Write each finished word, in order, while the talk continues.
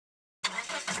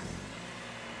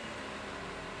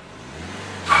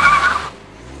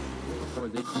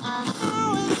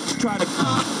Try to.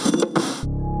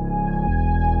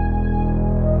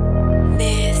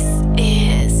 This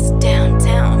is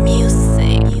downtown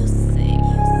music.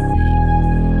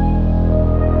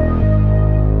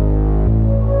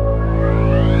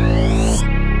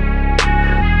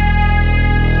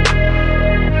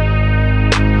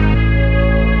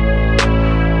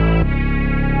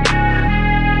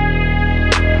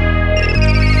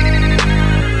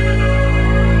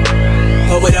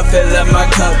 Pour it up, fill up my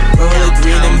cup, roll it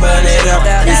green and burn it up.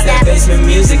 It's that basement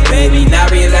music, baby, now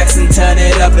relax and turn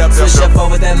it up. Switch up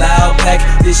over that loud pack,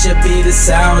 this should be the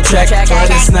soundtrack. For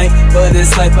this night, for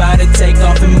this life, I had to take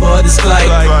off and board this flight.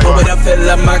 Pour it up, fill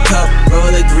up my cup, roll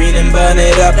it green and burn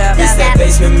it up. It's that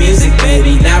basement music,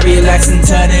 baby, now relax and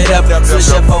turn it up.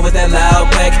 Switch up over that loud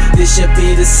pack, this should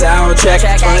be the soundtrack.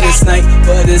 For this night,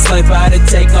 for this life, I had to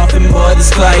take off and board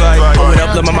this flight. Pour it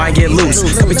up, let my mind get loose.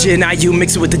 Cup of gin, you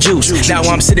mix it with the juice. Now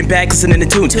I'm sitting back, listening to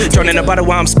tunes. Drowning a bottle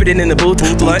while I'm spitting in the booth.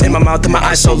 Blunt in my mouth and my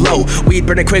eyes so low. Weed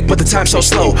burning quick, but the time so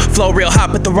slow. Flow real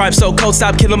hot, but the rhyme so cold.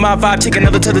 Stop killing my vibe, take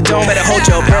another to the dome. Better hold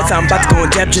your breath, I'm about to go in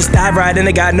depth. Just dive right in,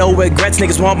 I got no regrets.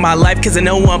 Niggas want my life, cause I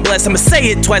know I'm blessed. I'ma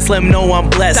say it twice, let them know I'm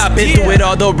blessed. I've been through it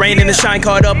all, the rain and the shine.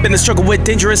 Caught up in the struggle with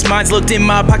dangerous minds. Looked in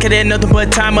my pocket and nothing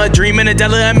but time. A dream and a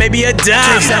dollar and maybe a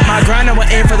dime. Chase out my grind, I'ma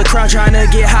aim for the crown. Trying to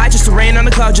get high, just to rain on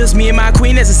the cloud. Just me and my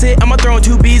queen as I sit. I'ma throw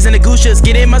 2 bees and a goose, just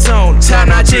get in my zone. Time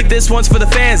not chick, this one's for the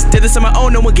fans. Did this on my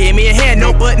own, no one gave me a hand.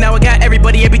 No, but now I got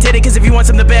everybody amputated. Cause if you want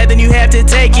something bad, then you have to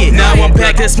take it. Now I'm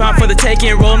back, this mine for the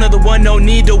taking. Roll another one, no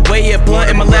need to weigh it. Blunt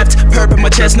in my left, perp in my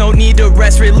chest, no need to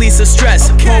rest. Release the stress,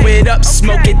 pour it up,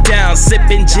 smoke it down.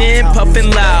 Sipping gin, puffing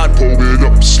loud. Pour it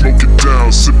up, smoke it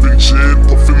down. Sipping gin,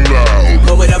 puffing loud.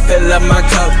 Pour it up, fill up my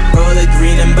cup, roll it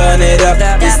green and burn it up.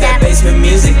 It's that basement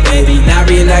music, baby, now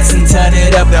relax and turn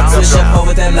it up. Switch up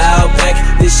over that loud pack,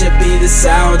 this should be the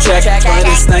soundtrack. For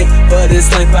this night, for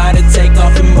this life, I had to take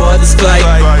off and board this flight.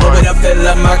 Pour it up, fill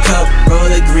up my cup, roll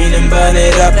it green and burn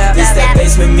it up. It's that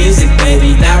basement music,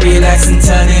 baby, now relax and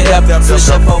turn it up. Switch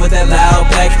up over that loud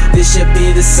pack, this should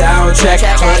be the soundtrack.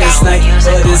 For this night,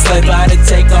 for this life, I had to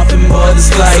take off and board this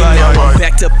flight.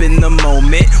 Backed up in the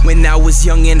moment when I was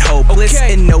young and hopeless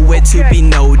and nowhere to be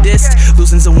noticed.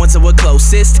 Losing the ones that were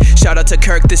closest. Shout out to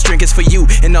Kirk, this drink is for you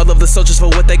and all of the soldiers for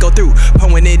what they go through.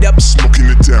 Pouring it up, smoking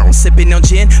it down, sipping on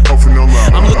gin, puffing on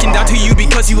loud. I'm looking down to you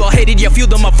because you all hated. You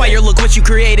fueled on my fire, look what you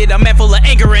created. I'm man full of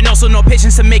anger and also no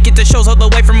patience to make it to shows all the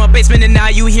way from my basement. And now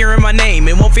you hearing my name,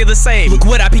 it won't feel the same. Look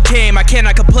what I became, I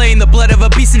cannot complain. The blood of a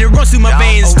beast and it runs through my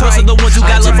veins. Those are the ones who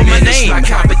got love for my name. My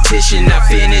competition, I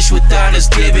finish with honors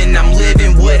given. I'm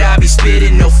living what I be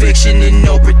spitting, no fiction and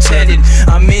no pretending.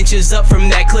 I'm inches up from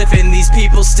that cliff and these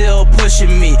people still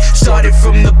pushing me. Started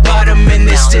from the bottom and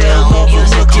they're still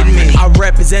overlooking me. I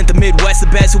represent the Midwest, the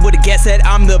best. Who would've guessed that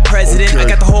I'm the president? I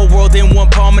got the whole world in one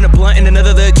palm and a blunt in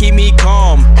another to keep me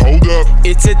calm. Hold up,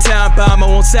 it's a time bomb, I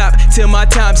won't stop till my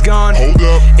time's gone. hold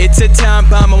up, It's a time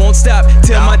bomb, I won't stop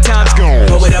till my time's gone.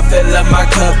 Pour it up, fill up my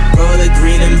cup, roll it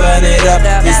green and burn it up.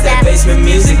 It's that basement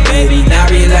music, baby, now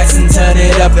relax and turn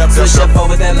it up. Switch up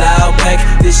over that loud pack,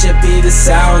 this should be the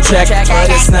soundtrack. For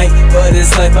this night, for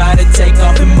this life, I had to take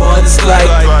off and board this flight.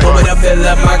 Pour it up, fill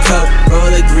up my cup,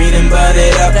 roll it green and burn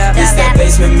it up. It's that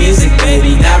basement music,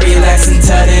 baby, now relax and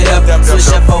turn it up. Switch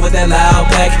up over that loud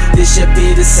pack, this should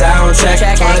be the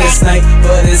soundtrack. For this night,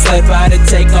 for this life, I had to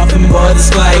take off and board this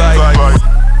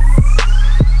flight.